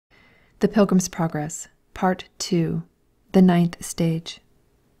The Pilgrim's Progress, Part 2, the 9th Stage.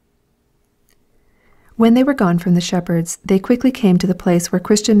 When they were gone from the shepherds, they quickly came to the place where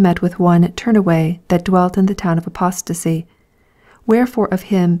Christian met with one Turnaway that dwelt in the town of Apostasy. Wherefore of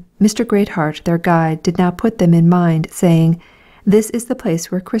him Mr. Greatheart their guide did now put them in mind, saying, This is the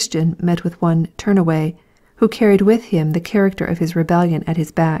place where Christian met with one Turnaway, who carried with him the character of his rebellion at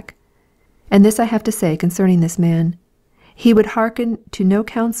his back. And this I have to say concerning this man. He would hearken to no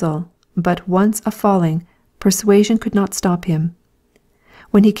counsel, but once a falling, persuasion could not stop him.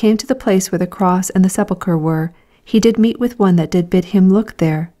 When he came to the place where the cross and the sepulchre were, he did meet with one that did bid him look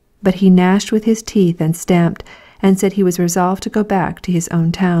there, but he gnashed with his teeth and stamped, and said he was resolved to go back to his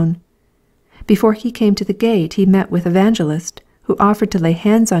own town. Before he came to the gate he met with Evangelist, who offered to lay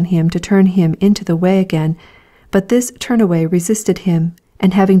hands on him to turn him into the way again, but this Turnaway resisted him,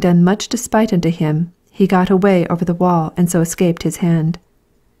 and having done much despite unto him, he got away over the wall, and so escaped his hand.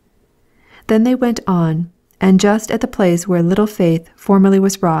 Then they went on, and just at the place where Little Faith formerly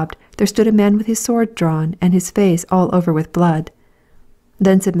was robbed, there stood a man with his sword drawn, and his face all over with blood.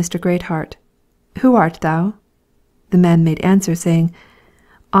 Then said Mr. Greatheart, Who art thou? The man made answer, saying,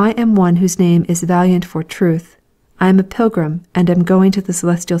 I am one whose name is Valiant for Truth. I am a pilgrim, and am going to the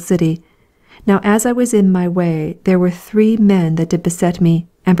celestial city. Now as I was in my way, there were 3 men that did beset me,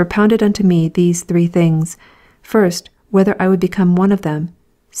 and propounded unto me these 3 things. First, whether I would become one of them.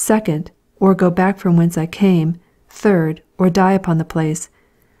 Second, or go back from whence I came. Third, or die upon the place.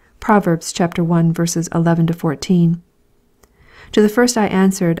 Proverbs chapter 1, verses 11 to 14. To the first I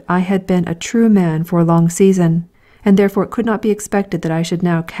answered, I had been a true man for a long season, and therefore it could not be expected that I should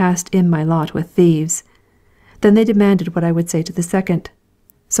now cast in my lot with thieves. Then they demanded what I would say to the second.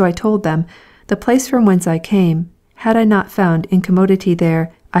 So I told them, the place from whence I came, had I not found incommodity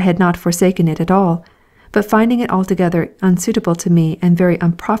there, I had not forsaken it at all, but finding it altogether unsuitable to me and very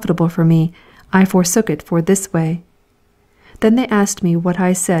unprofitable for me, I forsook it for this way. Then they asked me what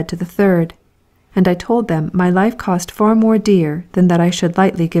I said to the third, and I told them my life cost far more dear than that I should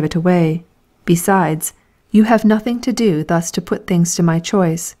lightly give it away. Besides, you have nothing to do thus to put things to my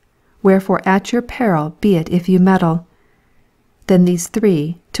choice, wherefore at your peril be it if you meddle. Then these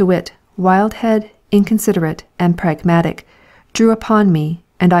 3, to wit, Wildhead, Inconsiderate, and Pragmatic, drew upon me,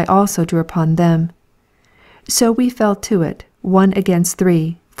 and I also drew upon them. So we fell to it, 1 against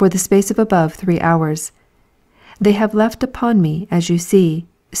 3, for the space of above 3 hours. They have left upon me, as you see,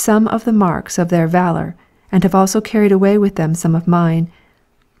 some of the marks of their valour, and have also carried away with them some of mine.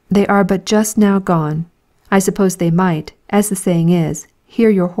 They are but just now gone. I suppose they might, as the saying is,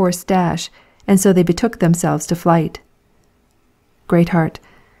 hear your horse dash, and so they betook themselves to flight. Greatheart.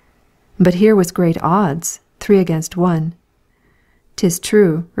 But here was great odds, 3 against 1. 'Tis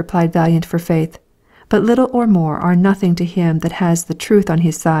true, replied Valiant for Faith, but little or more are nothing to him that has the truth on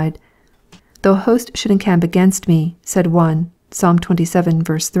his side. Though a host should encamp against me, said one, Psalm 27,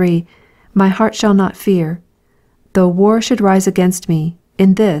 verse 3, my heart shall not fear. Though war should rise against me,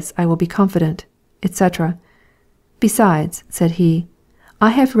 in this I will be confident, etc. Besides, said he, I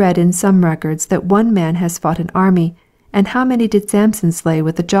have read in some records that one man has fought an army, and how many did Samson slay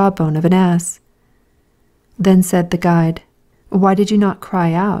with the jawbone of an ass? Then said the guide, Why did you not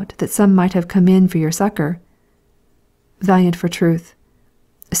cry out, that some might have come in for your succour? Valiant for Truth.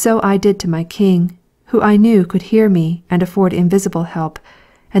 So I did to my king, who I knew could hear me and afford invisible help,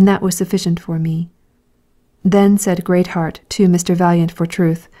 and that was sufficient for me. Then said Greatheart to Mr. Valiant for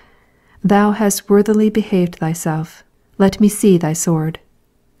Truth, Thou hast worthily behaved thyself. Let me see thy sword.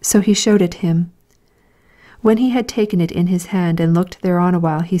 So he showed it him. When he had taken it in his hand and looked thereon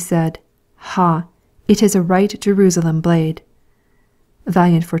awhile, he said, Ha! It is a right Jerusalem blade.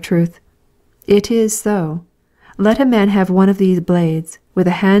 Valiant for Truth. It is so. Let a man have one of these blades, with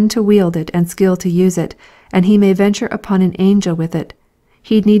a hand to wield it and skill to use it, and he may venture upon an angel with it.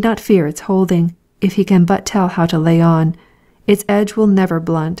 He need not fear its holding, if he can but tell how to lay on. Its edge will never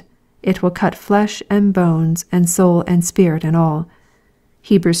blunt. It will cut flesh and bones and soul and spirit and all.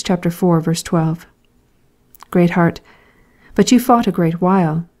 Hebrews chapter 4, verse 12. Greatheart. But you fought a great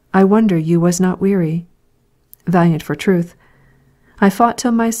while. I wonder you was not weary. Valiant for Truth. I fought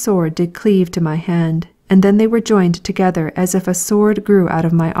till my sword did cleave to my hand, and then they were joined together as if a sword grew out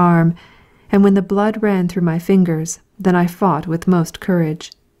of my arm, and when the blood ran through my fingers, then I fought with most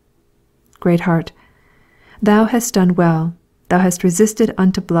courage. Greatheart. Thou hast done well. Thou hast resisted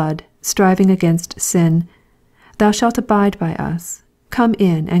unto blood, striving against sin. Thou shalt abide by us. Come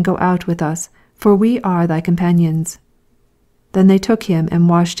in and go out with us, for we are thy companions. Then they took him and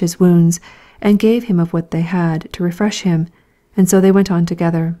washed his wounds, and gave him of what they had, to refresh him, and so they went on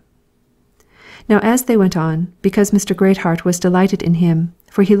together. Now as they went on, because Mr. Greatheart was delighted in him,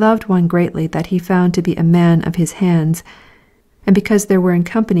 for he loved one greatly that he found to be a man of his hands, and because there were in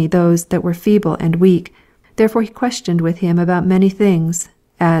company those that were feeble and weak, therefore he questioned with him about many things,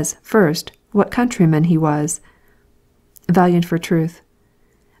 as, first, what countryman he was. Valiant for truth.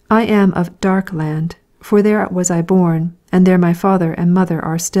 I am of Dark Land, for there was I born, and there my father and mother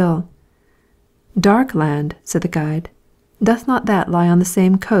are still. Dark Land, said the guide. Doth not that lie on the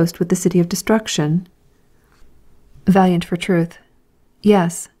same coast with the city of destruction? Valiant for truth.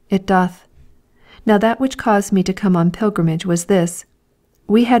 Yes, it doth. Now that which caused me to come on pilgrimage was this.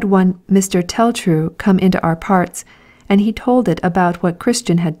 We had one Mr. Teltrue come into our parts, and he told it about what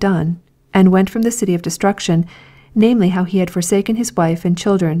Christian had done, and went from the city of destruction, namely how he had forsaken his wife and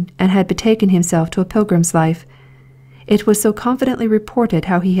children, and had betaken himself to a pilgrim's life. It was so confidently reported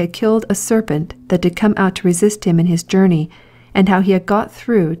how he had killed a serpent that did come out to resist him in his journey, and how he had got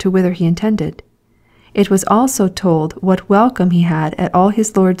through to whither he intended. It was also told what welcome he had at all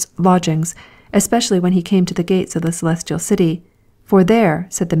his Lord's lodgings, especially when he came to the gates of the celestial city. For there,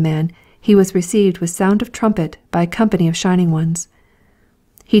 said the man, he was received with sound of trumpet by a company of shining ones.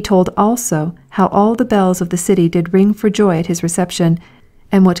 He told also how all the bells of the city did ring for joy at his reception,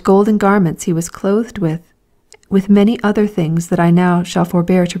 and what golden garments he was clothed with many other things that I now shall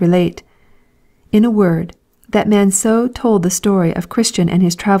forbear to relate. In a word, that man so told the story of Christian and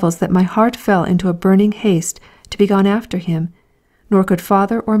his travels that my heart fell into a burning haste to be gone after him, nor could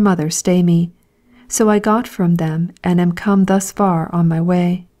father or mother stay me. So I got from them, and am come thus far on my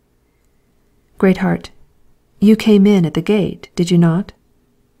way. Greatheart. You came in at the gate, did you not?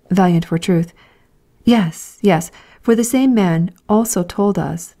 Valiant for truth. Yes, yes, for the same man also told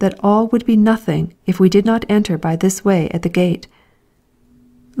us that all would be nothing if we did not enter by this way at the gate.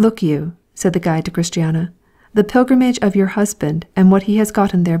 Look you, said the guide to Christiana, the pilgrimage of your husband and what he has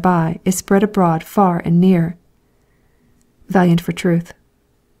gotten thereby is spread abroad far and near. Valiant for truth.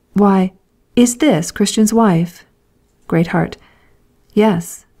 Why, is this Christian's wife? Greatheart.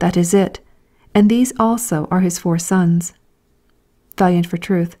 Yes, that is it, and these also are his 4 sons. Valiant for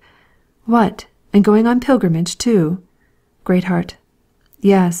truth. What, and going on pilgrimage too? Greatheart.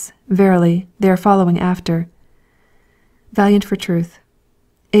 Yes, verily, they are following after. Valiant for truth.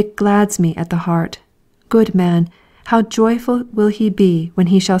 It glads me at the heart. Good man, how joyful will he be when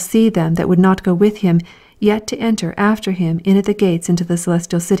he shall see them that would not go with him, yet to enter after him in at the gates into the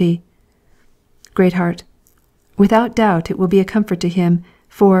celestial city. Greatheart. Without doubt it will be a comfort to him,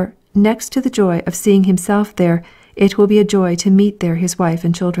 for, next to the joy of seeing himself there, it will be a joy to meet there his wife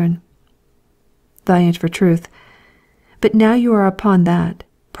and children. Valiant for truth. But now you are upon that,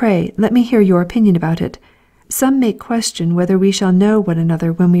 pray let me hear your opinion about it. Some may question whether we shall know one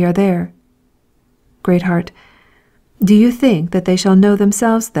another when we are there. Greatheart. Do you think that they shall know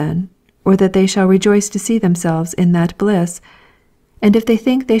themselves then, or that they shall rejoice to see themselves in that bliss? And if they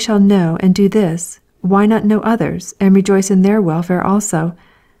think they shall know and do this, why not know others, and rejoice in their welfare also?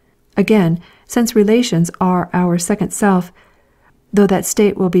 Again, since relations are our second self, though that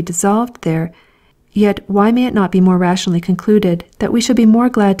state will be dissolved there, yet why may it not be more rationally concluded that we shall be more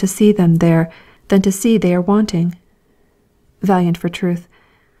glad to see them there than to see they are wanting? Valiant for truth.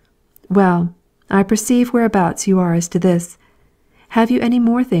 Well, I perceive whereabouts you are as to this. Have you any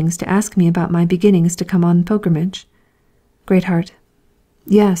more things to ask me about my beginnings to come on pilgrimage? Greatheart.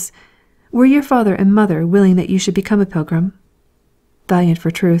 Yes. Were your father and mother willing that you should become a pilgrim? Valiant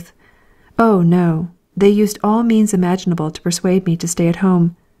for truth. Oh, no. They used all means imaginable to persuade me to stay at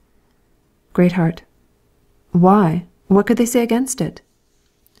home. Greatheart. Why? What could they say against it?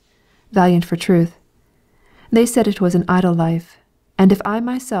 Valiant for truth. They said it was an idle life, and if I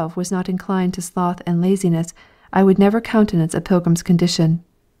myself was not inclined to sloth and laziness, I would never countenance a pilgrim's condition.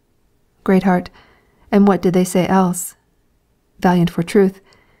 Greatheart. And what did they say else? Valiant for truth.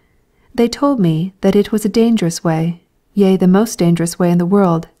 They told me that it was a dangerous way, yea, the most dangerous way in the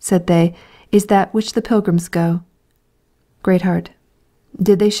world, said they, is that which the pilgrims go. Greatheart.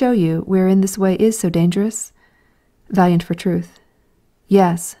 Did they show you wherein this way is so dangerous? Valiant for truth.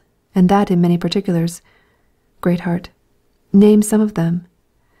 Yes, and that in many particulars. Greatheart. Name some of them.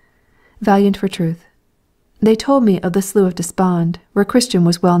 Valiant for truth. They told me of the Slough of Despond, where Christian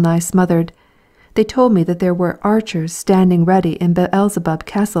was well nigh smothered. They told me that there were archers standing ready in Beelzebub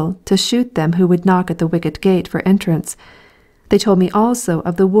Castle to shoot them who would knock at the wicket gate for entrance. They told me also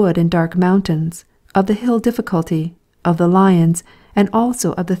of the wood and dark mountains, of the hill Difficulty, of the lions, and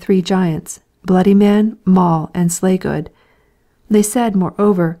also of the 3 giants, Bloody Man, Maul, and Slaygood. They said,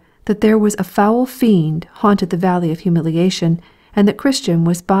 moreover, that there was a foul fiend haunted the valley of humiliation, and that Christian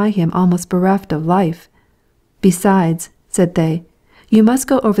was by him almost bereft of life. Besides, said they, You must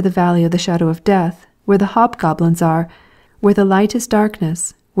go over the valley of the shadow of death, where the hobgoblins are, where the light is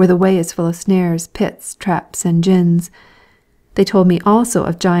darkness, where the way is full of snares, pits, traps, and gins. They told me also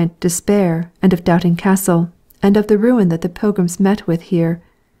of giant Despair, and of Doubting Castle, and of the ruin that the pilgrims met with here.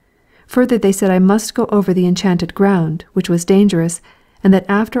 Further they said I must go over the enchanted ground, which was dangerous, and that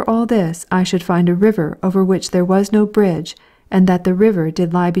after all this I should find a river over which there was no bridge, and that the river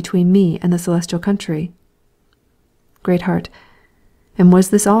did lie between me and the celestial country. Greatheart. And was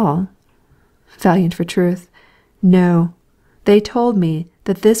this all? Valiant for truth. No. They told me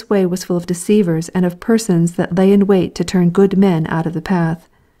that this way was full of deceivers and of persons that lay in wait to turn good men out of the path.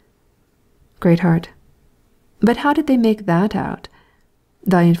 Greatheart. But how did they make that out?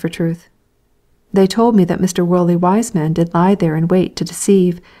 Valiant for truth. They told me that Mr. Worldly Wiseman did lie there and wait to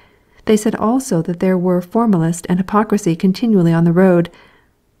deceive. They said also that there were formalist and hypocrisy continually on the road.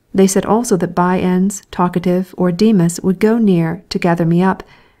 They said also that by-ends, talkative, or Demas would go near to gather me up,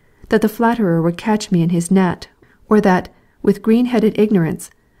 that the flatterer would catch me in his net, or that, with green-headed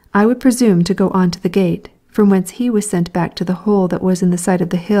ignorance, I would presume to go on to the gate, from whence he was sent back to the hole that was in the side of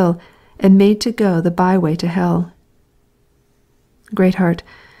the hill, and made to go the byway to hell. Greatheart.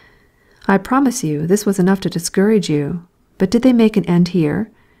 I promise you this was enough to discourage you, but did they make an end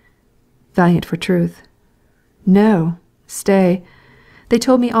here? Valiant for truth. No, stay. They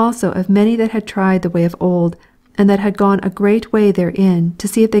told me also of many that had tried the way of old, and that had gone a great way therein, to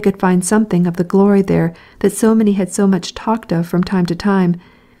see if they could find something of the glory there that so many had so much talked of from time to time,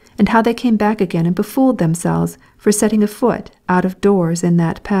 and how they came back again and befooled themselves for setting a foot out of doors in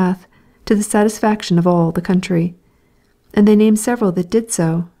that path, to the satisfaction of all the country. And they named several that did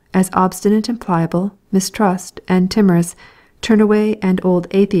so, as Obstinate and Pliable, Mistrust, and Timorous, Turnaway, and Old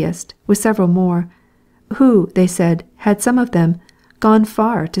Atheist, with several more, who, they said, had some of them gone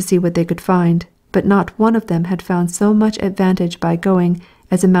far to see what they could find, but not one of them had found so much advantage by going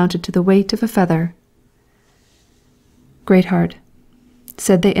as amounted to the weight of a feather. Greatheart.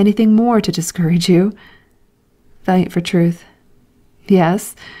 Said they anything more to discourage you? Valiant for truth.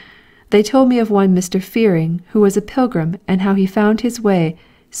 Yes. They told me of one Mr. Fearing, who was a pilgrim, and how he found his way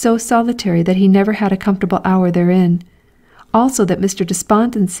so solitary that he never had a comfortable hour therein. Also that Mr.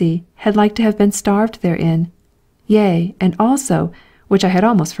 Despondency had like to have been starved therein. Yea, and also, which I had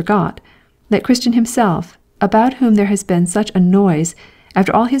almost forgot, that Christian himself, about whom there has been such a noise,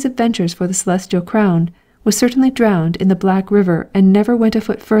 after all his adventures for the celestial crown, was certainly drowned in the Black River and never went a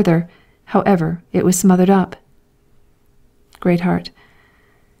foot further, however it was smothered up. Greatheart.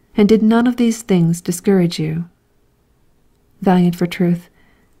 And did none of these things discourage you? Valiant for truth.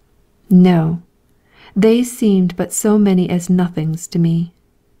 No. They seemed but so many as nothings to me.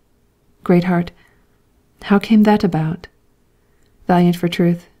 Greatheart. How came that about? Valiant for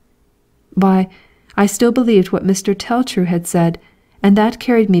truth. Why, I still believed what Mr. Teltrue had said, and that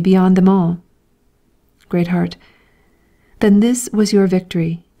carried me beyond them all. Greatheart. Then this was your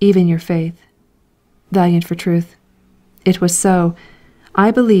victory, even your faith. Valiant for truth. It was so.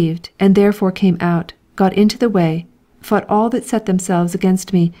 I believed, and therefore came out, got into the way, fought all that set themselves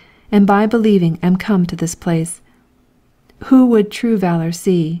against me, and by believing am come to this place. Who would true valour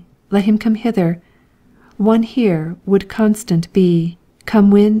see, let him come hither. One here would constant be,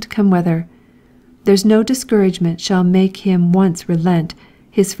 come wind, come weather. There's no discouragement shall make him once relent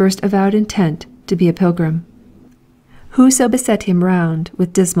his first avowed intent to be a pilgrim. Whoso beset him round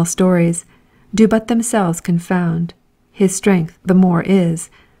with dismal stories, do but themselves confound, his strength the more is.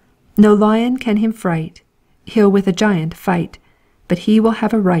 No lion can him fright, he'll with a giant fight, but he will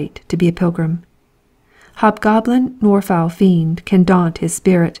have a right to be a pilgrim. Hobgoblin nor foul fiend can daunt his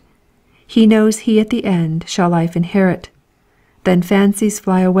spirit, he knows he at the end shall life inherit. Then fancies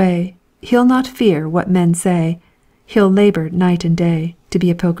fly away, he'll not fear what men say, he'll labour night and day to be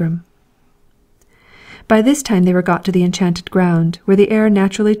a pilgrim. By this time they were got to the enchanted ground, where the air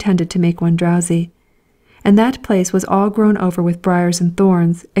naturally tended to make one drowsy, and that place was all grown over with briars and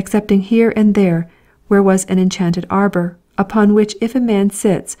thorns, excepting here and there, where was an enchanted arbour, upon which if a man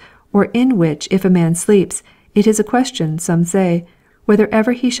sits, or in which if a man sleeps, it is a question, some say, whether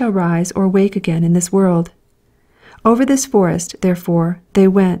ever he shall rise or wake again in this world. Over this forest, therefore, they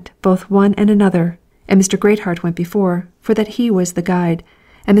went, both one and another, and Mr. Greatheart went before, for that he was the guide,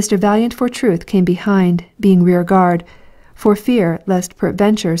 and Mr. Valiant for truth came behind, being rear guard, for fear lest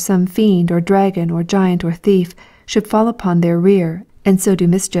peradventure some fiend or dragon or giant or thief should fall upon their rear, and so do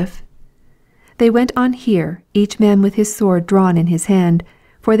mischief. They went on here, each man with his sword drawn in his hand,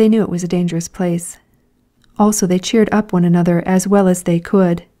 for they knew it was a dangerous place. Also they cheered up one another as well as they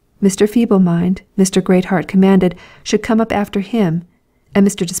could. Mr. Feeble-mind, Mr. Greatheart commanded, should come up after him, and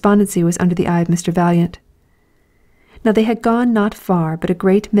Mr. Despondency was under the eye of Mr. Valiant. Now they had gone not far, but a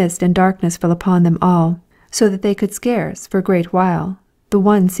great mist and darkness fell upon them all, so that they could scarce, for a great while, the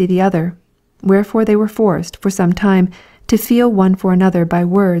one see the other. Wherefore they were forced, for some time, to feel one for another by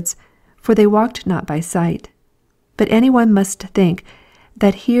words, for they walked not by sight. But any one must think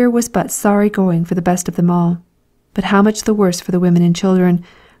that here was but sorry going for the best of them all. But how much the worse for the women and children,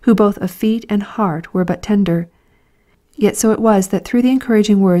 who both of feet and heart were but tender. Yet so it was that through the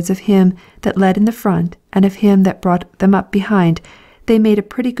encouraging words of him that led in the front, and of him that brought them up behind, they made a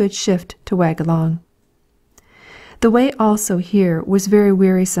pretty good shift to wag along. The way also here was very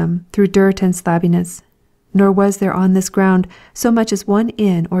wearisome through dirt and slabbiness, nor was there on this ground so much as one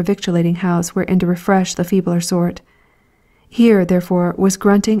inn or victualling house wherein to refresh the feebler sort. Here, therefore, was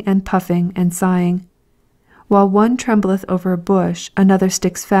grunting and puffing and sighing. While one trembleth over a bush, another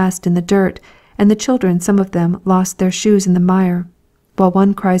sticks fast in the dirt, and the children, some of them, lost their shoes in the mire, while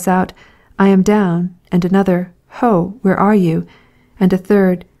one cries out, I am down, and another, Ho, where are you? And a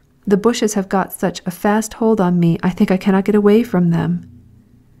third, The bushes have got such a fast hold on me, I think I cannot get away from them.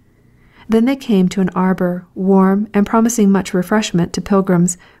 Then they came to an arbour, warm, and promising much refreshment to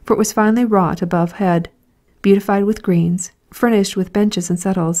pilgrims, for it was finely wrought above head, beautified with greens, furnished with benches and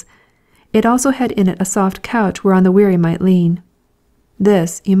settles. It also had in it a soft couch whereon the weary might lean.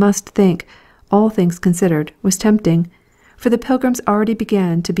 This, you must think, all things considered, was tempting, for the pilgrims already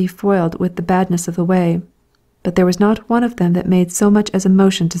began to be foiled with the badness of the way. But there was not one of them that made so much as a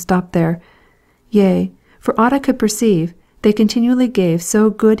motion to stop there. Yea, for aught I could perceive, they continually gave so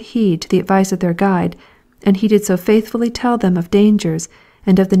good heed to the advice of their guide, and he did so faithfully tell them of dangers,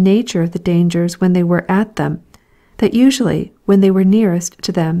 and of the nature of the dangers when they were at them, that usually, when they were nearest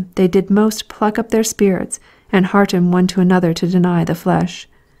to them, they did most pluck up their spirits, and hearten one to another to deny the flesh.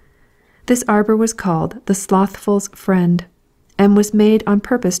 This arbour was called the Slothful's Friend, and was made on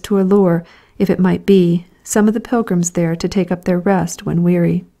purpose to allure, if it might be, some of the pilgrims there to take up their rest when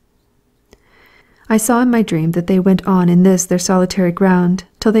weary. I saw in my dream that they went on in this their solitary ground,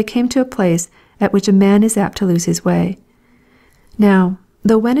 till they came to a place at which a man is apt to lose his way. Now,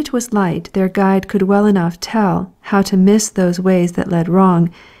 though when it was light their guide could well enough tell how to miss those ways that led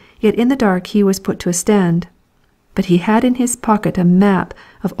wrong, yet in the dark he was put to a stand. But he had in his pocket a map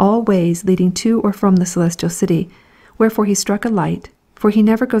of all ways leading to or from the celestial city, wherefore he struck a light, for he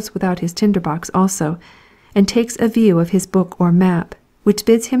never goes without his tinder-box also, and takes a view of his book or map, which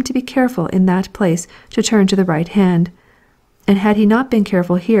bids him to be careful in that place to turn to the right hand. And had he not been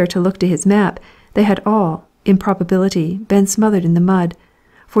careful here to look to his map, they had all, in probability, been smothered in the mud,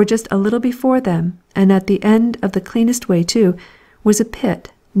 for just a little before them, and at the end of the cleanest way too, was a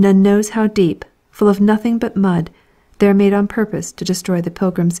pit, none knows how deep, full of nothing but mud, there made on purpose to destroy the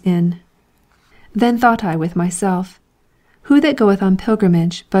pilgrims in. Then thought I with myself, who that goeth on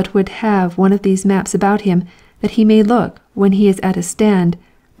pilgrimage but would have one of these maps about him, that he may look, when he is at a stand,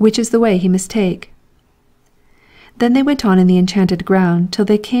 which is the way he must take? Then they went on in the enchanted ground, till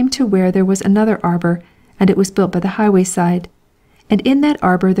they came to where there was another arbour, and it was built by the highway side. And in that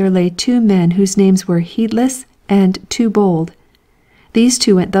arbour there lay two men whose names were Heedless and Too Bold. These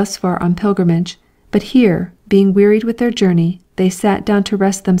two went thus far on pilgrimage, but here, being wearied with their journey, they sat down to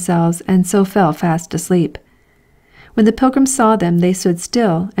rest themselves, and so fell fast asleep. When the pilgrims saw them, they stood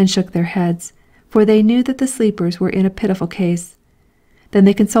still and shook their heads, for they knew that the sleepers were in a pitiful case. Then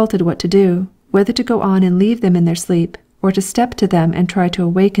they consulted what to do, whether to go on and leave them in their sleep, or to step to them and try to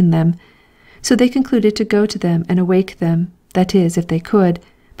awaken them. So they concluded to go to them and awake them, that is, if they could,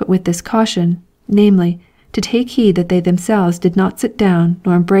 but with this caution, namely, to take heed that they themselves did not sit down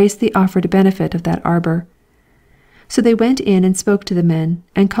nor embrace the offered benefit of that arbour. So they went in and spoke to the men,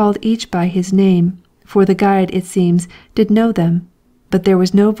 and called each by his name, for the guide, it seems, did know them, but there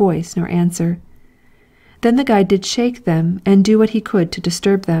was no voice nor answer. Then the guide did shake them, and do what he could to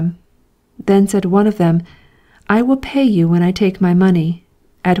disturb them. Then said one of them, I will pay you when I take my money,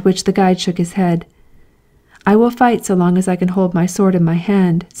 at which the guide shook his head. I will fight so long as I can hold my sword in my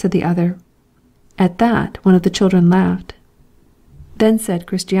hand, said the other. At that one of the children laughed. Then said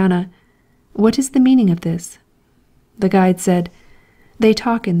Christiana, What is the meaning of this? The guide said, They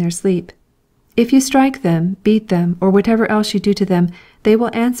talk in their sleep. If you strike them, beat them, or whatever else you do to them, they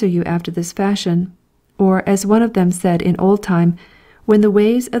will answer you after this fashion. Or, as one of them said in old time, when the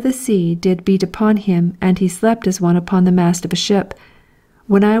waves of the sea did beat upon him, and he slept as one upon the mast of a ship,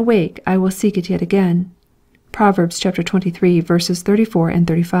 when I awake I will seek it yet again. Proverbs chapter 23, verses 34 and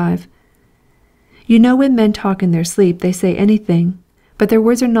 35. You know when men talk in their sleep they say anything, but their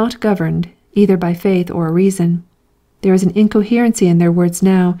words are not governed, either by faith or reason. There is an incoherency in their words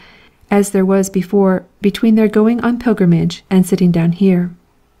now, as there was before, between their going on pilgrimage and sitting down here.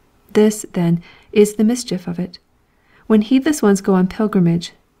 This, then, is the mischief of it. When heedless ones go on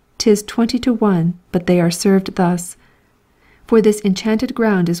pilgrimage, 'tis 20 to 1, but they are served thus. For this enchanted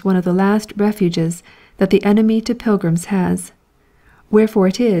ground is one of the last refuges that the enemy to pilgrims has. Wherefore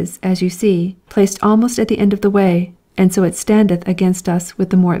it is, as you see, placed almost at the end of the way, and so it standeth against us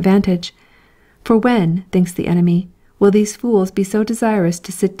with the more advantage. For when, thinks the enemy, will these fools be so desirous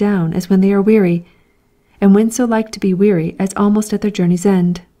to sit down as when they are weary? And when so like to be weary as almost at their journey's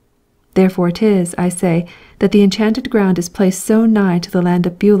end? Therefore it is, I say, that the enchanted ground is placed so nigh to the land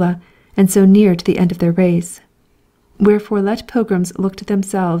of Beulah, and so near to the end of their race. Wherefore let pilgrims look to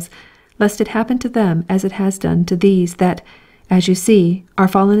themselves, lest it happen to them as it has done to these that, as you see, are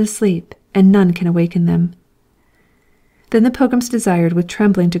fallen asleep, and none can awaken them. Then the pilgrims desired with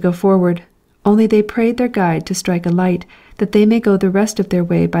trembling to go forward, only they prayed their guide to strike a light, that they may go the rest of their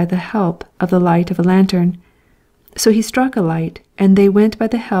way by the help of the light of a lantern. So he struck a light, and they went by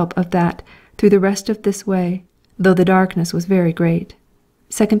the help of that through the rest of this way, though the darkness was very great.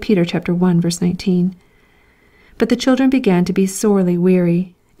 2 Peter chapter 1, verse 19. But the children began to be sorely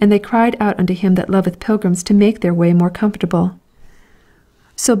weary, and they cried out unto him that loveth pilgrims to make their way more comfortable.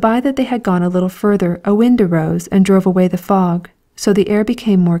 So by that they had gone a little further, a wind arose and drove away the fog, so the air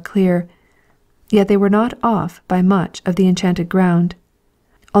became more clear. Yet they were not off by much of the enchanted ground.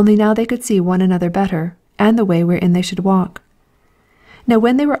 Only now they could see one another better, and the way wherein they should walk. Now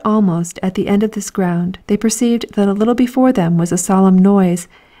when they were almost at the end of this ground, they perceived that a little before them was a solemn noise,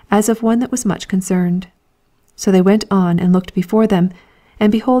 as of one that was much concerned. So they went on and looked before them,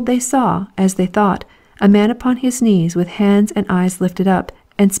 and behold, they saw, as they thought, a man upon his knees with hands and eyes lifted up,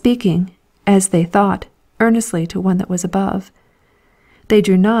 and speaking, as they thought, earnestly to one that was above. They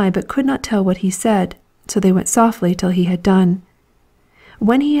drew nigh, but could not tell what he said, so they went softly till he had done.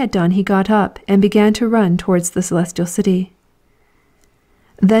 When he had done, he got up, and began to run towards the celestial city.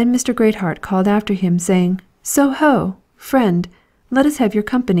 Then Mr. Greatheart called after him, saying, So ho, friend, let us have your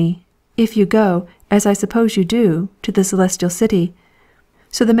company, if you go, as I suppose you do, to the celestial city.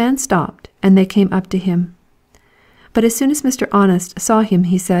 So the man stopped, and they came up to him. But as soon as Mr. Honest saw him,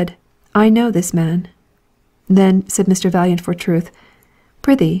 he said, I know this man. Then said Mr. Valiant for truth,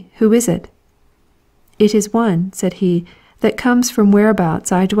 Prithee, who is it? It is one, said he, that comes from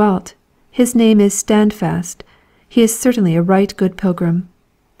whereabouts I dwelt. His name is Standfast. He is certainly a right good pilgrim.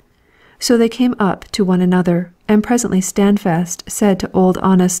 So they came up to one another, and presently Standfast said to Old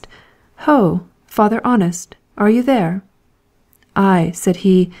Honest, Ho, Father Honest, are you there? Ay, said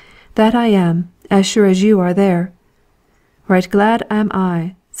he, that I am, as sure as you are there. Right glad am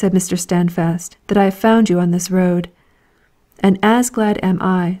I, said Mr. Standfast, that I have found you on this road. And as glad am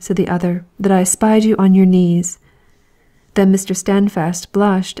I, said the other, that I espied you on your knees. Then Mr. Standfast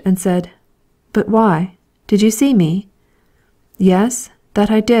blushed and said, But why? Did you see me? Yes,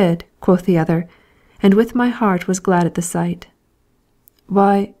 that I did, quoth the other, and with my heart was glad at the sight.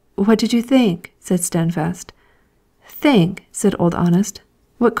 Why, what did you think? Said Standfast. Think, said Old Honest.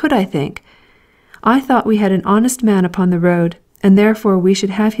 What could I think? I thought we had an honest man upon the road, and therefore we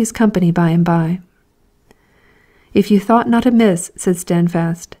should have his company by and by. If you thought not amiss, said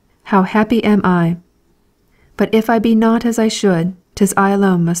Standfast, how happy am I! But if I be not as I should, 'tis I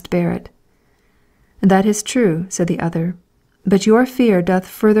alone must bear it. That is true, said the other, but your fear doth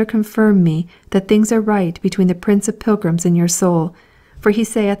further confirm me that things are right between the Prince of Pilgrims and your soul, for he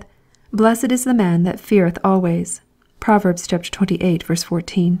saith, Blessed is the man that feareth always. Proverbs chapter 28, verse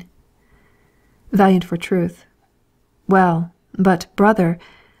 14. Valiant for truth. Well, but, brother,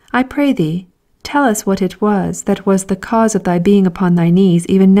 I pray thee, tell us what it was that was the cause of thy being upon thy knees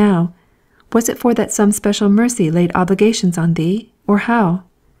even now. Was it for that some special mercy laid obligations on thee, or how?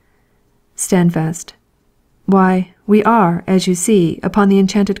 Standfast. Why, we are, as you see, upon the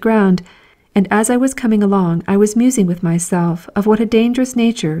enchanted ground, and as I was coming along I was musing with myself of what a dangerous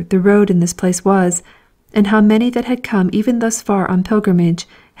nature the road in this place was, and how many that had come even thus far on pilgrimage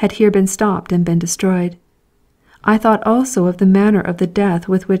had here been stopped and been destroyed. I thought also of the manner of the death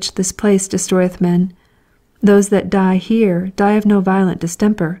with which this place destroyeth men. Those that die here die of no violent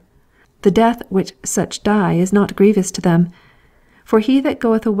distemper. The death which such die is not grievous to them, for he that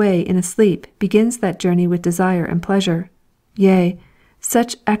goeth away in a sleep begins that journey with desire and pleasure, yea,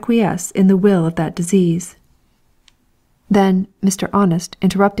 such acquiesce in the will of that disease. Then Mr. Honest,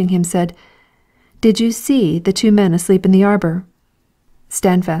 interrupting him, said, Did you see the two men asleep in the arbour?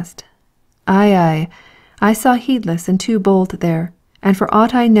 Standfast. Ay, ay, I saw Heedless and two bold there, and for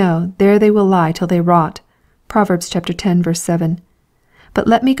aught I know, there they will lie till they rot. Proverbs chapter 10, verse 7. But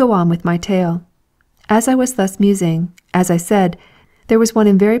let me go on with my tale. As I was thus musing, as I said, there was one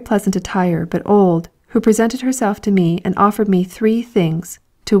in very pleasant attire, but old, who presented herself to me and offered me 3 things,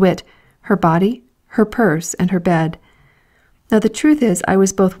 to wit, her body, her purse, and her bed. Now the truth is I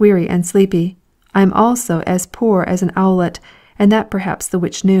was both weary and sleepy. I am also as poor as an owlet, and that perhaps the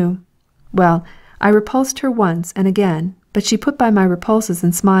witch knew. Well, I repulsed her once and again, but she put by my repulses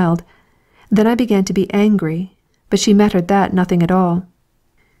and smiled. Then I began to be angry, but she mattered that nothing at all.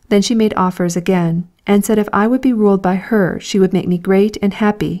 Then she made offers again, and said if I would be ruled by her she would make me great and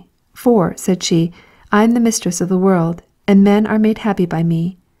happy, for, said she, I am the mistress of the world, and men are made happy by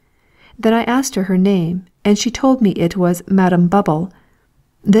me. Then I asked her name, and she told me it was Madam Bubble.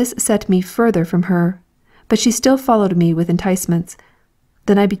 This set me further from her, but she still followed me with enticements.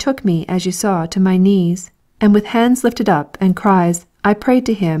 Then I betook me, as you saw, to my knees, and with hands lifted up and cries, I prayed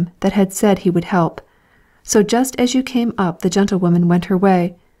to him that had said he would help. So just as you came up the gentlewoman went her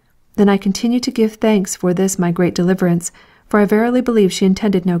way. Then I continued to give thanks for this my great deliverance, for I verily believe she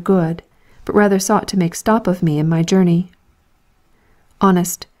intended no good, but rather sought to make stop of me in my journey.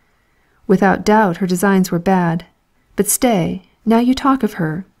 Honest. Without doubt her designs were bad. But stay, now you talk of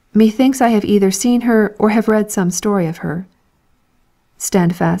her, methinks I have either seen her or have read some story of her.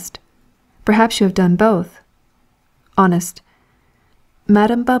 Standfast. Perhaps you have done both. Honest.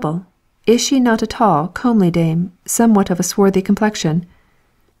 Madam Bubble, is she not a tall, comely dame, somewhat of a swarthy complexion?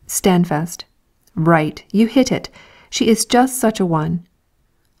 Standfast. Right, you hit it. She is just such a one.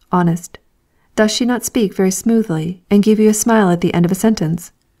 Honest. Does she not speak very smoothly, and give you a smile at the end of a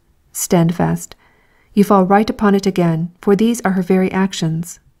sentence? Standfast. You fall right upon it again, for these are her very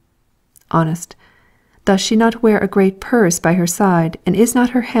actions. Honest. Does she not wear a great purse by her side, and is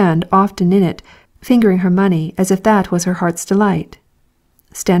not her hand often in it, fingering her money as if that was her heart's delight?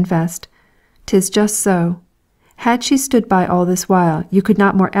 Standfast. 'Tis just so. Had she stood by all this while, you could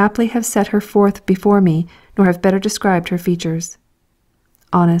not more aptly have set her forth before me, nor have better described her features.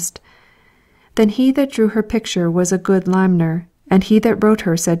 Honest. Then he that drew her picture was a good limner, and he that wrote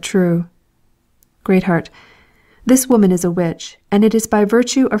her said true. Greatheart. This woman is a witch, and it is by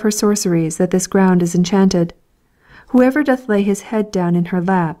virtue of her sorceries that this ground is enchanted. Whoever doth lay his head down in her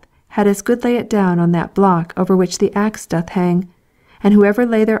lap, had as good lay it down on that block over which the axe doth hang, and whoever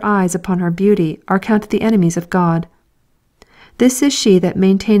lay their eyes upon her beauty are counted the enemies of God. This is she that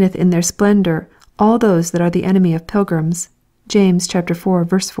maintaineth in their splendour all those that are the enemy of pilgrims. James chapter 4,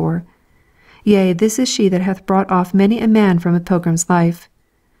 verse 4. Yea, this is she that hath brought off many a man from a pilgrim's life.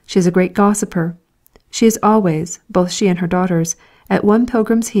 She is a great gossiper. She is always, both she and her daughters, at one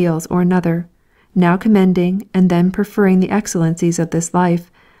pilgrim's heels or another, now commending and then preferring the excellencies of this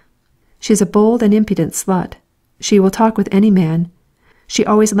life. She is a bold and impudent slut. She will talk with any man. She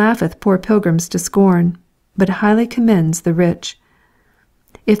always laugheth poor pilgrims to scorn, but highly commends the rich.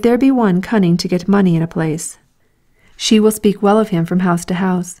 If there be one cunning to get money in a place, she will speak well of him from house to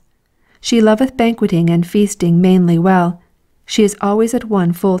house. She loveth banqueting and feasting mainly well. She is always at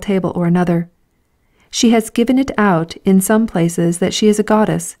one full table or another. She has given it out in some places that she is a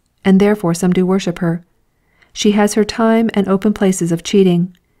goddess, and therefore some do worship her. She has her time and open places of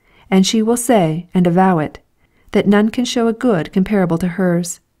cheating, and she will say, and avow it, that none can show a good comparable to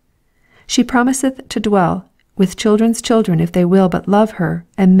hers. She promiseth to dwell with children's children if they will but love her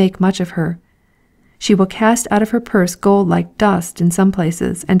and make much of her. She will cast out of her purse gold like dust in some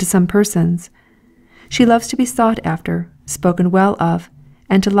places and to some persons. She loves to be sought after, spoken well of,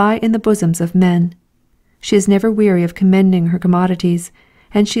 and to lie in the bosoms of men. She is never weary of commending her commodities,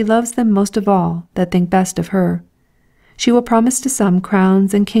 and she loves them most of all that think best of her. She will promise to some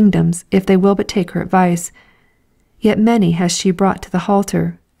crowns and kingdoms if they will but take her advice. Yet many has she brought to the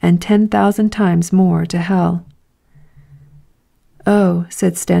halter, and 10,000 times more to hell. Oh,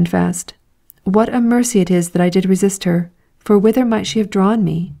 said Standfast, what a mercy it is that I did resist her, for whither might she have drawn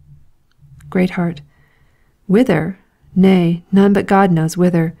me? Greatheart. Whither? Nay, none but God knows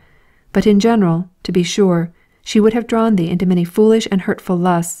whither. But in general, to be sure, she would have drawn thee into many foolish and hurtful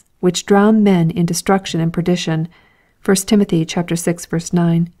lusts, which drown men in destruction and perdition. 1 Timothy chapter 6, verse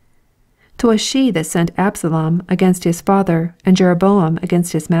 9. 'Twas she that sent Absalom against his father, and Jeroboam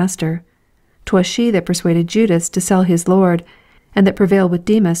against his master. 'Twas she that persuaded Judas to sell his Lord, and that prevailed with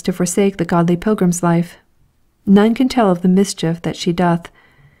Demas to forsake the godly pilgrim's life. None can tell of the mischief that she doth.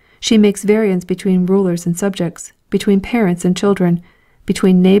 She makes variance between rulers and subjects, between parents and children,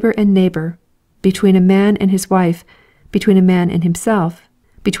 between neighbour and neighbour, between a man and his wife, between a man and himself,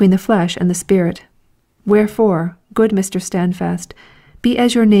 between the flesh and the spirit. Wherefore, good Mr. Standfast, be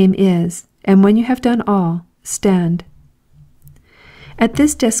as your name is, and when you have done all, stand. At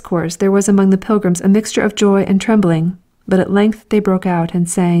this discourse there was among the pilgrims a mixture of joy and trembling, but at length they broke out and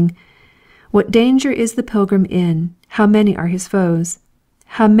sang, What danger is the pilgrim in? How many are his foes?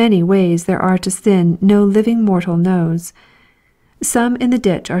 How many ways there are to sin no living mortal knows. Some in the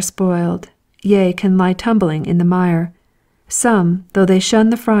ditch are spoiled, yea, can lie tumbling in the mire. Some, though they shun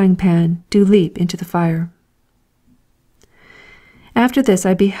the frying pan, do leap into the fire. After this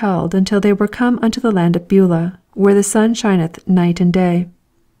I beheld until they were come unto the land of Beulah, where the sun shineth night and day.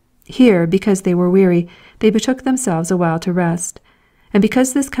 Here, because they were weary, they betook themselves a while to rest. And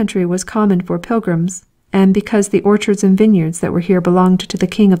because this country was common for pilgrims, and because the orchards and vineyards that were here belonged to the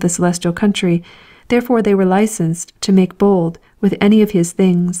king of the celestial country, therefore they were licensed to make bold with any of his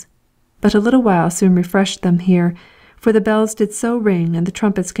things. But a little while soon refreshed them here, for the bells did so ring and the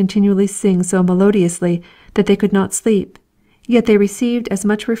trumpets continually sing so melodiously that they could not sleep, yet they received as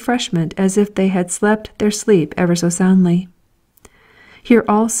much refreshment as if they had slept their sleep ever so soundly. Here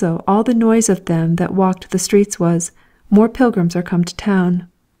also all the noise of them that walked the streets was, More pilgrims are come to town.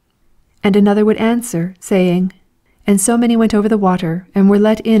 And another would answer, saying, And so many went over the water, and were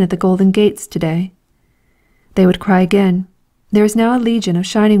let in at the golden gates to-day. They would cry again, There is now a legion of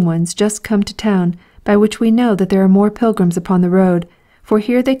shining ones just come to town, by which we know that there are more pilgrims upon the road, for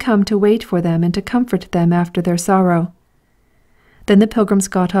here they come to wait for them and to comfort them after their sorrow. Then the pilgrims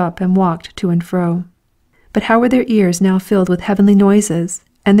got up and walked to and fro. But how were their ears now filled with heavenly noises,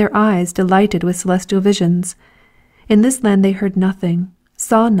 and their eyes delighted with celestial visions? In this land they heard nothing,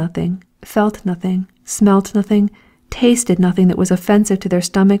 saw nothing, felt nothing, smelt nothing, tasted nothing that was offensive to their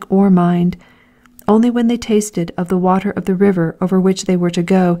stomach or mind. Only when they tasted of the water of the river over which they were to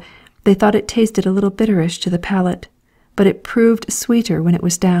go, they thought it tasted a little bitterish to the palate, but it proved sweeter when it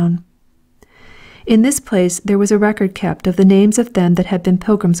was down. In this place there was a record kept of the names of them that had been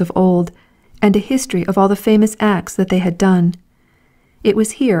pilgrims of old, and a history of all the famous acts that they had done. It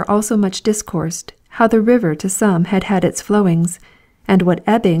was here also much discoursed, how the river to some had had its flowings, and what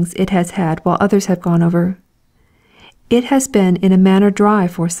ebbings it has had while others have gone over. It has been in a manner dry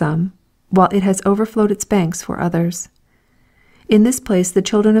for some, while it has overflowed its banks for others. In this place the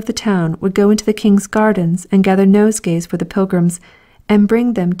children of the town would go into the king's gardens and gather nosegays for the pilgrims, and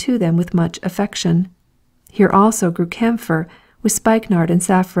bring them to them with much affection. Here also grew camphor, with spikenard and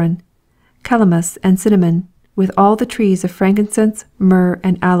saffron, calamus and cinnamon, with all the trees of frankincense, myrrh,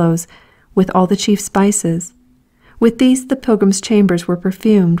 and aloes, with all the chief spices. With these the pilgrims' chambers were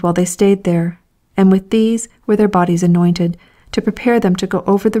perfumed while they stayed there, and with these were their bodies anointed, to prepare them to go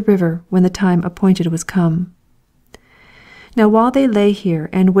over the river when the time appointed was come. Now while they lay here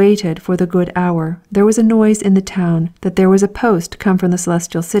and waited for the good hour, there was a noise in the town that there was a post come from the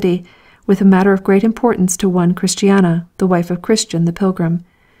celestial city, with a matter of great importance to one Christiana, the wife of Christian the pilgrim.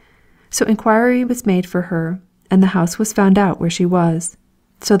 So inquiry was made for her, and the house was found out where she was.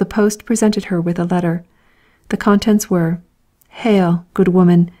 So the post presented her with a letter. The contents were, Hail, good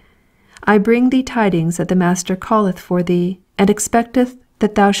woman! I bring thee tidings that the Master calleth for thee, and expecteth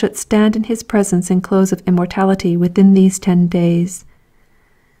that thou shouldst stand in his presence in close of immortality within these 10 days.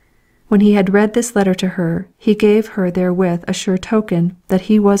 When he had read this letter to her, he gave her therewith a sure token that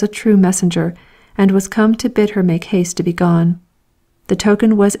he was a true messenger, and was come to bid her make haste to be gone. The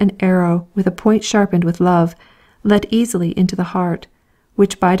token was an arrow with a point sharpened with love, let easily into the heart,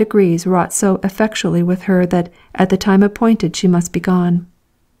 which by degrees wrought so effectually with her that at the time appointed she must be gone.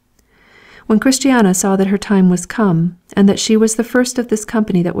 When Christiana saw that her time was come, and that she was the first of this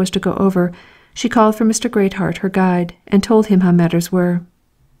company that was to go over, she called for Mr. Greatheart, her guide, and told him how matters were.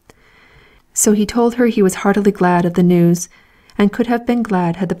 So he told her he was heartily glad of the news, and could have been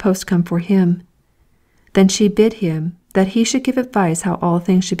glad had the post come for him. Then she bid him that he should give advice how all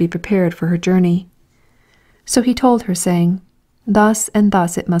things should be prepared for her journey. So he told her, saying, Thus and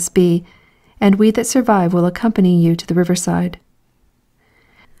thus it must be, and we that survive will accompany you to the riverside.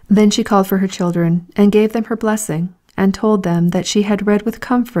 Then she called for her children, and gave them her blessing, and told them that she had read with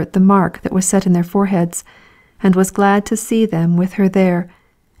comfort the mark that was set in their foreheads, and was glad to see them with her there,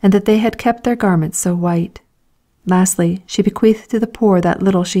 and that they had kept their garments so white. Lastly, she bequeathed to the poor that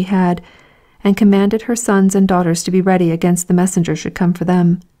little she had, and commanded her sons and daughters to be ready against the messenger should come for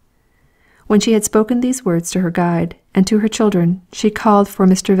them. When she had spoken these words to her guide, and to her children, she called for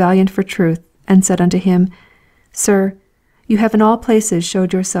Mr. Valiant for truth, and said unto him, Sir, you have in all places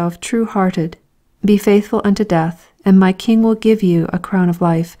showed yourself true-hearted. Be faithful unto death, and my King will give you a crown of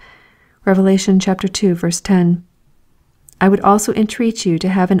life. Revelation chapter 2, verse 10. I would also entreat you to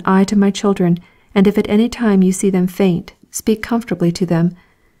have an eye to my children, and if at any time you see them faint, speak comfortably to them.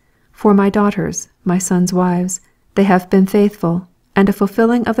 For my daughters, my sons' wives, they have been faithful, and a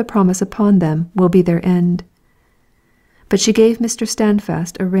fulfilling of the promise upon them will be their end. But she gave Mr.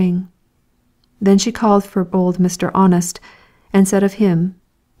 Standfast a ring. Then she called for old Mr. Honest, and said of him,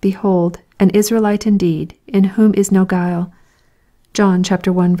 Behold, an Israelite indeed, in whom is no guile. John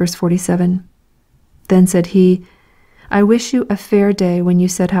chapter 1, verse 47. Then said he, I wish you a fair day when you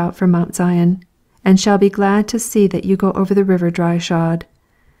set out from Mount Zion, and shall be glad to see that you go over the river dry-shod.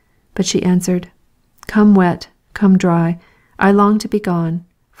 But she answered, Come wet, come dry, I long to be gone,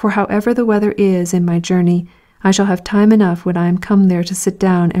 for however the weather is in my journey, I shall have time enough when I am come there to sit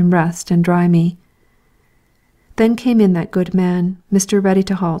down and rest and dry me. Then came in that good man, Mr.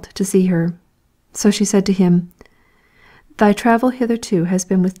 Ready-to-halt, to see her. So she said to him, Thy travel hitherto has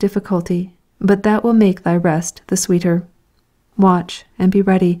been with difficulty, but that will make thy rest the sweeter. Watch, and be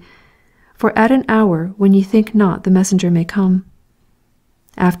ready, for at an hour when ye think not the messenger may come.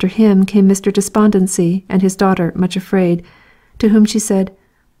 After him came Mr. Despondency and his daughter Much Afraid, to whom she said,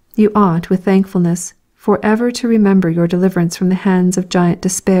 You ought, with thankfulness, for ever to remember your deliverance from the hands of giant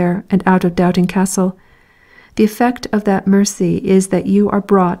Despair and out of Doubting Castle. The effect of that mercy is that you are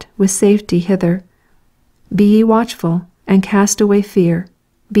brought with safety hither. Be ye watchful, and cast away fear,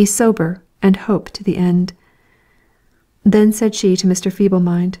 be sober, and hope to the end. Then said she to Mr.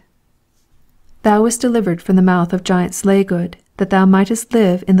 Feeble-mind, Thou wast delivered from the mouth of giant Slaygood, that thou mightest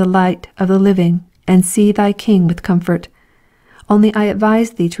live in the light of the living, and see thy king with comfort. Only I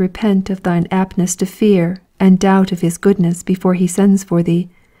advise thee to repent of thine aptness to fear and doubt of his goodness before he sends for thee,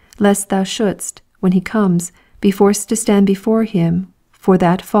 lest thou shouldst, when he comes, be forced to stand before him for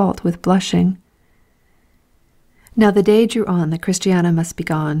that fault with blushing. Now the day drew on that Christiana must be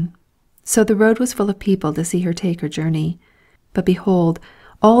gone. So the road was full of people to see her take her journey. But behold,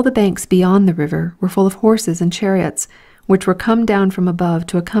 all the banks beyond the river were full of horses and chariots, which were come down from above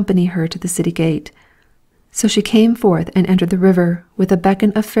to accompany her to the city gate. So she came forth and entered the river, with a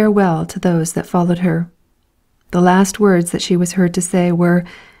beckon of farewell to those that followed her. The last words that she was heard to say were,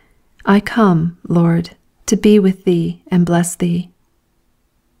 I come, Lord, to be with thee and bless thee.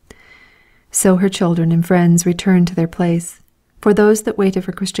 So her children and friends returned to their place, for those that waited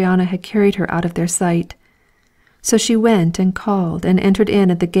for Christiana had carried her out of their sight. So she went and called and entered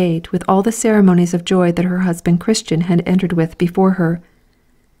in at the gate with all the ceremonies of joy that her husband Christian had entered with before her.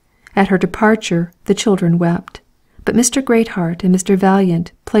 At her departure the children wept, but Mr. Greatheart and Mr.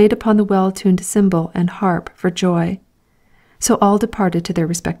 Valiant played upon the well-tuned cymbal and harp for joy. So all departed to their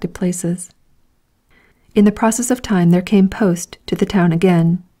respective places. In the process of time there came post to the town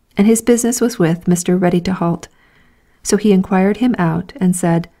again, and his business was with Mr. Ready-to-halt. So he inquired him out, and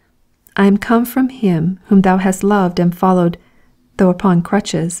said, I am come from him whom thou hast loved and followed, though upon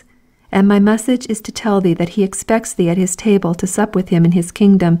crutches, and my message is to tell thee that he expects thee at his table to sup with him in his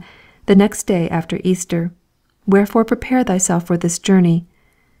kingdom the next day after Easter. Wherefore prepare thyself for this journey.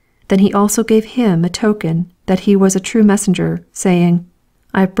 Then he also gave him a token that he was a true messenger, saying,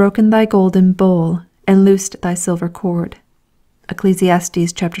 I have broken thy golden bowl, and loosed thy silver cord.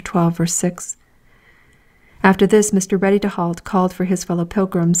 Ecclesiastes chapter 12, verse 6. After this Mr. Ready-to-halt called for his fellow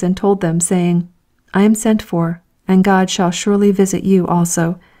pilgrims, and told them, saying, I am sent for, and God shall surely visit you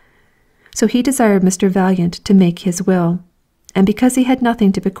also. So he desired Mr. Valiant to make his will, and because he had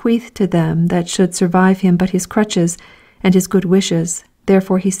nothing to bequeath to them that should survive him but his crutches and his good wishes,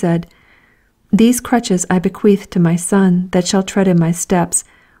 therefore he said, These crutches I bequeath to my son, that shall tread in my steps,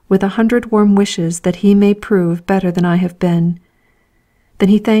 with 100 warm wishes that he may prove better than I have been. Then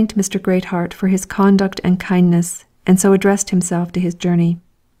he thanked Mr. Greatheart for his conduct and kindness, and so addressed himself to his journey.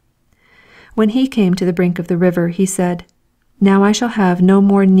 When he came to the brink of the river, he said, Now I shall have no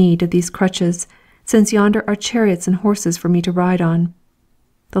more need of these crutches, since yonder are chariots and horses for me to ride on.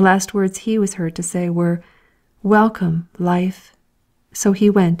 The last words he was heard to say were, Welcome, life. So he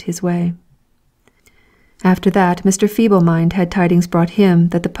went his way. After that, Mr. Feeble-mind had tidings brought him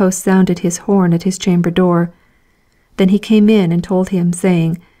that the post sounded his horn at his chamber door. Then he came in and told him,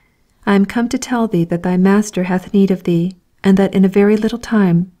 saying, I am come to tell thee that thy master hath need of thee, and that in a very little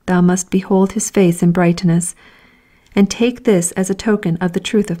time thou must behold his face in brightness. And take this as a token of the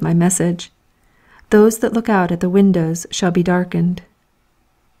truth of my message. Those that look out at the windows shall be darkened.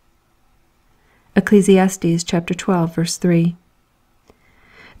 Ecclesiastes chapter 12, verse 3.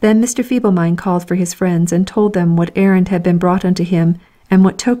 Then Mr. Feeble-mind called for his friends, and told them what errand had been brought unto him, and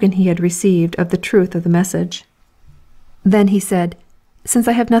what token he had received of the truth of the message. Then he said, Since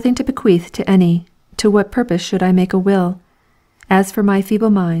I have nothing to bequeath to any, to what purpose should I make a will? As for my feeble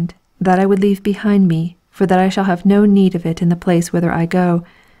mind, that I would leave behind me, for that I shall have no need of it in the place whither I go,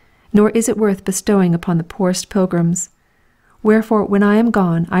 nor is it worth bestowing upon the poorest pilgrims. Wherefore when I am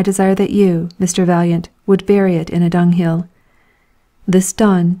gone, I desire that you, Mr. Valiant, would bury it in a dunghill. This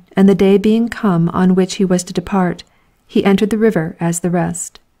done, and the day being come on which he was to depart, he entered the river as the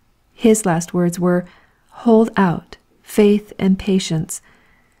rest. His last words were, Hold out, faith and patience.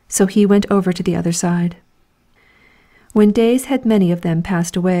 So he went over to the other side. When days had many of them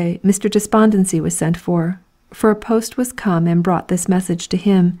passed away, Mr. Despondency was sent for a post was come and brought this message to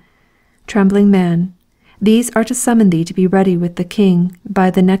him. trembling man, these are to summon thee to be ready with the king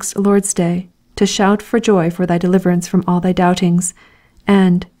by the next Lord's day, to shout for joy for thy deliverance from all thy doubtings.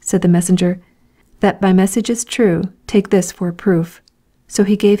 And, said the messenger, that my message is true, take this for a proof. So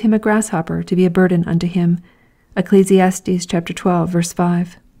he gave him a grasshopper to be a burden unto him. Ecclesiastes chapter 12, verse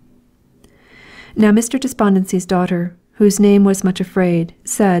 5. Now Mr. Despondency's daughter, whose name was Much Afraid,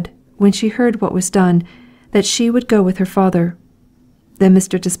 said, when she heard what was done, that she would go with her father. Then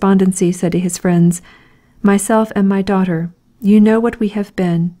Mr. Despondency said to his friends, Myself and my daughter, you know what we have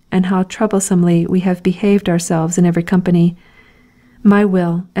been, and how troublesomely we have behaved ourselves in every company. My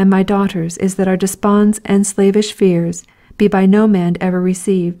will and my daughter's is that our desponds and slavish fears be by no man ever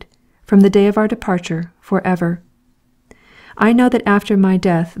received, from the day of our departure, for ever. I know that after my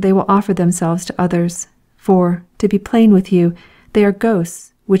death they will offer themselves to others, for, to be plain with you, they are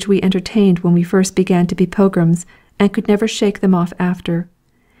ghosts which we entertained when we first began to be pilgrims, and could never shake them off after.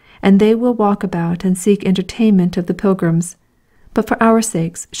 And they will walk about and seek entertainment of the pilgrims, but for our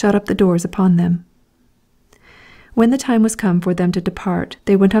sakes shut up the doors upon them. When the time was come for them to depart,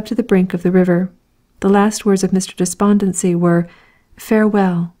 they went up to the brink of the river. The last words of Mr. Despondency were,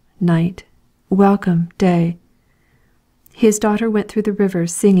 Farewell, night, welcome, day. His daughter went through the river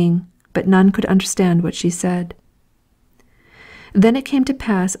singing, but none could understand what she said. Then it came to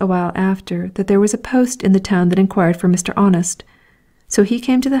pass a while after that there was a post in the town that inquired for Mr. Honest. So he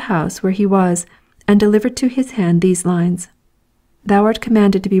came to the house where he was, and delivered to his hand these lines. Thou art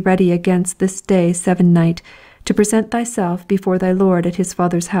commanded to be ready against this day 7 night, to present thyself before thy Lord at his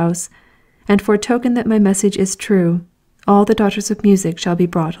father's house, and for a token that my message is true, all the daughters of music shall be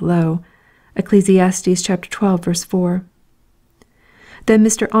brought low. Ecclesiastes chapter 12, verse 4. Then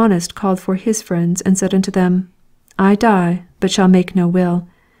Mr. Honest called for his friends, and said unto them, I die, but shall make no will.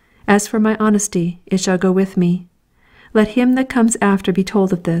 As for my honesty, it shall go with me. Let him that comes after be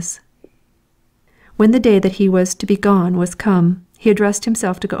told of this. When the day that he was to be gone was come, he addressed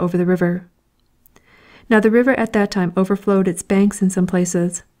himself to go over the river. Now the river at that time overflowed its banks in some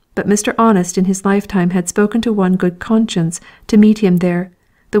places, but Mr. Honest in his lifetime had spoken to one good conscience to meet him there,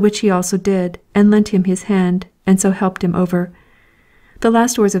 the which he also did, and lent him his hand, and so helped him over. The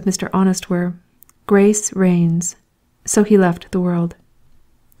last words of Mr. Honest were, Grace reigns. So he left the world.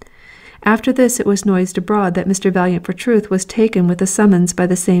 After this it was noised abroad that Mr. Valiant for Truth was taken with a summons by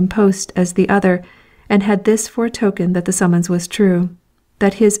the same post as the other, and had this for a token that the summons was true,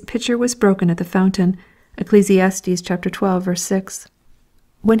 that his pitcher was broken at the fountain. Ecclesiastes chapter 12, verse 6.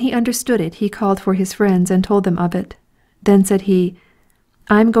 When he understood it, he called for his friends and told them of it. Then said he,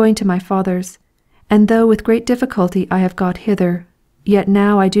 I am going to my father's, and though with great difficulty I have got hither, yet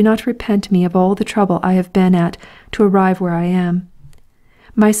now I do not repent me of all the trouble I have been at to arrive where I am.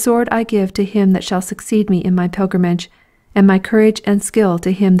 My sword I give to him that shall succeed me in my pilgrimage, and my courage and skill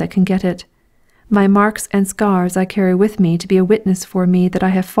to him that can get it. My marks and scars I carry with me to be a witness for me that I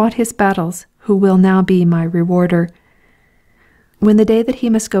have fought his battles, who will now be my rewarder. When the day that he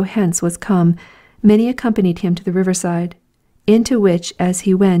must go hence was come, many accompanied him to the riverside, into which as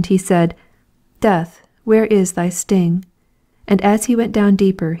he went he said, Death, where is thy sting? And as he went down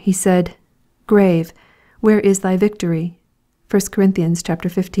deeper, he said, Grave, where is thy victory? 1 Corinthians chapter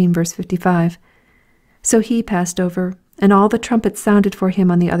 15, verse 55. So he passed over, and all the trumpets sounded for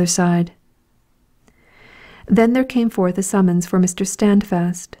him on the other side. Then there came forth a summons for Mr.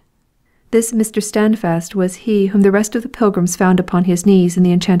 Standfast. This Mr. Standfast was he whom the rest of the pilgrims found upon his knees in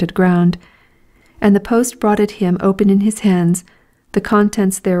the enchanted ground. And the post brought it him open in his hands. The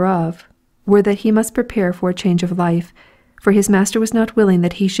contents thereof were that he must prepare for a change of life, for his master was not willing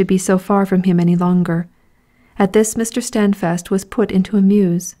that he should be so far from him any longer. At this Mr. Standfast was put into a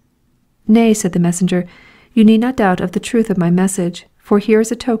muse. Nay, said the messenger, you need not doubt of the truth of my message, for here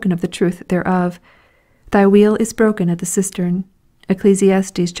is a token of the truth thereof. Thy wheel is broken at the cistern.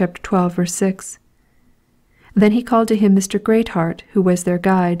 Ecclesiastes chapter 12, verse 6. Then he called to him Mr. Greatheart, who was their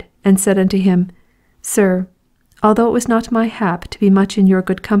guide, and said unto him, Sir, although it was not my hap to be much in your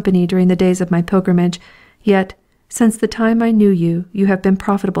good company during the days of my pilgrimage, yet, since the time I knew you, you have been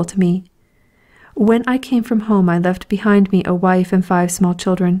profitable to me. When I came from home I left behind me a wife and 5 small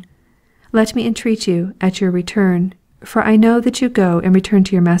children. Let me entreat you, at your return, for I know that you go and return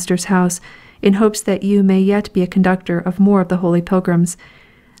to your master's house, in hopes that you may yet be a conductor of more of the holy pilgrims,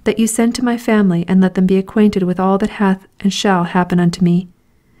 that you send to my family and let them be acquainted with all that hath and shall happen unto me.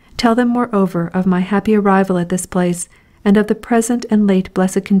 Tell them moreover of my happy arrival at this place, and of the present and late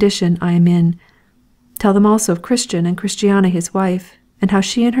blessed condition I am in. Tell them also of Christian and Christiana his wife, and how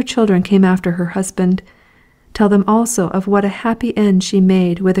she and her children came after her husband. Tell them also of what a happy end she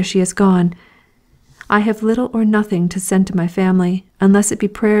made whither she is gone. I have little or nothing to send to my family, unless it be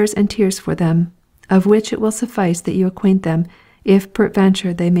prayers and tears for them, of which it will suffice that you acquaint them, if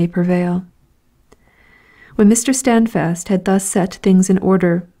peradventure they may prevail. When Mr. Standfast had thus set things in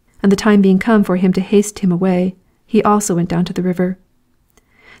order, and the time being come for him to haste him away, he also went down to the river.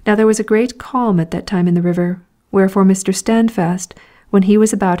 Now there was a great calm at that time in the river, wherefore Mr. Standfast, when he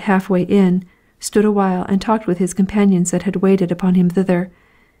was about half-way in, stood a while and talked with his companions that had waited upon him thither.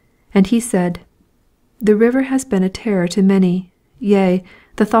 And he said, The river has been a terror to many, yea,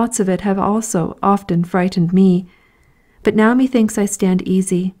 the thoughts of it have also often frightened me. But now methinks I stand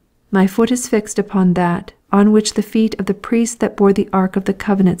easy, my foot is fixed upon that, on which the feet of the priests that bore the ark of the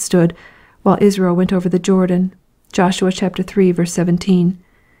covenant stood, while Israel went over the Jordan. Joshua chapter 3, verse 17.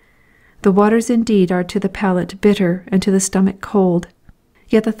 The waters indeed are to the palate bitter, and to the stomach cold.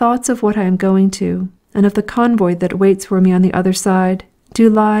 Yet the thoughts of what I am going to, and of the convoy that waits for me on the other side, do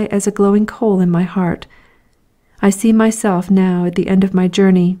lie as a glowing coal in my heart. I see myself now at the end of my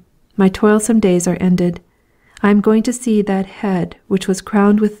journey. My toilsome days are ended. I am going to see that head which was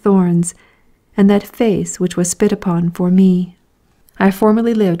crowned with thorns, and that face which was spit upon for me. I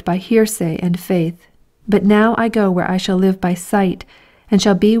formerly lived by hearsay and faith, but now I go where I shall live by sight, and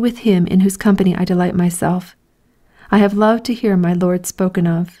shall be with him in whose company I delight myself. I have loved to hear my Lord spoken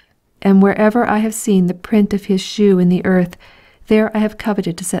of, and wherever I have seen the print of his shoe in the earth, there I have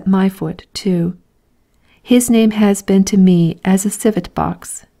coveted to set my foot too. His name has been to me as a civet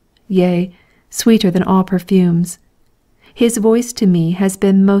box, yea, sweeter than all perfumes. His voice to me has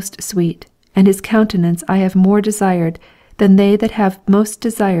been most sweet, and his countenance I have more desired than they that have most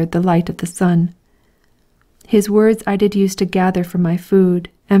desired the light of the sun. His words I did use to gather for my food,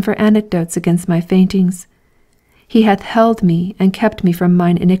 and for anecdotes against my faintings. He hath held me, and kept me from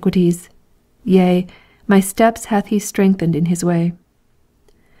mine iniquities. Yea, my steps hath he strengthened in his way.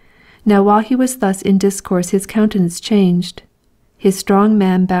 Now while he was thus in discourse his countenance changed. His strong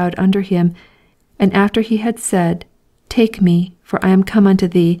man bowed under him, and after he had said, Take me, for I am come unto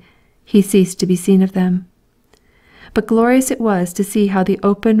thee, he ceased to be seen of them. But glorious it was to see how the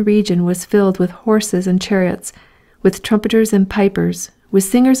open region was filled with horses and chariots, with trumpeters and pipers, with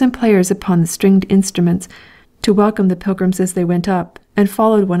singers and players upon the stringed instruments, to welcome the pilgrims as they went up, and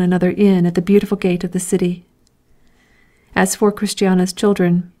followed one another in at the beautiful gate of the city. As for Christiana's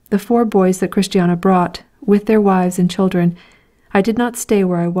children, the 4 boys that Christiana brought, with their wives and children, I did not stay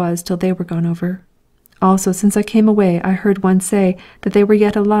where I was till they were gone over. Also, since I came away, I heard one say that they were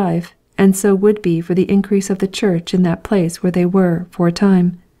yet alive, and so would be for the increase of the church in that place where they were for a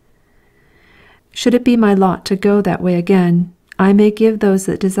time. Should it be my lot to go that way again, I may give those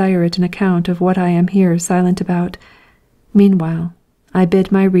that desire it an account of what I am here silent about. Meanwhile, I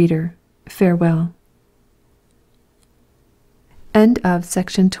bid my reader farewell. End of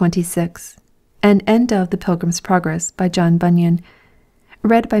section 26, and end of The Pilgrim's Progress by John Bunyan.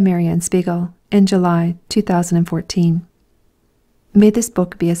 Read by Marianne Spiegel in July 2014. May this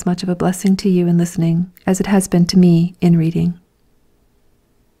book be as much of a blessing to you in listening as it has been to me in reading.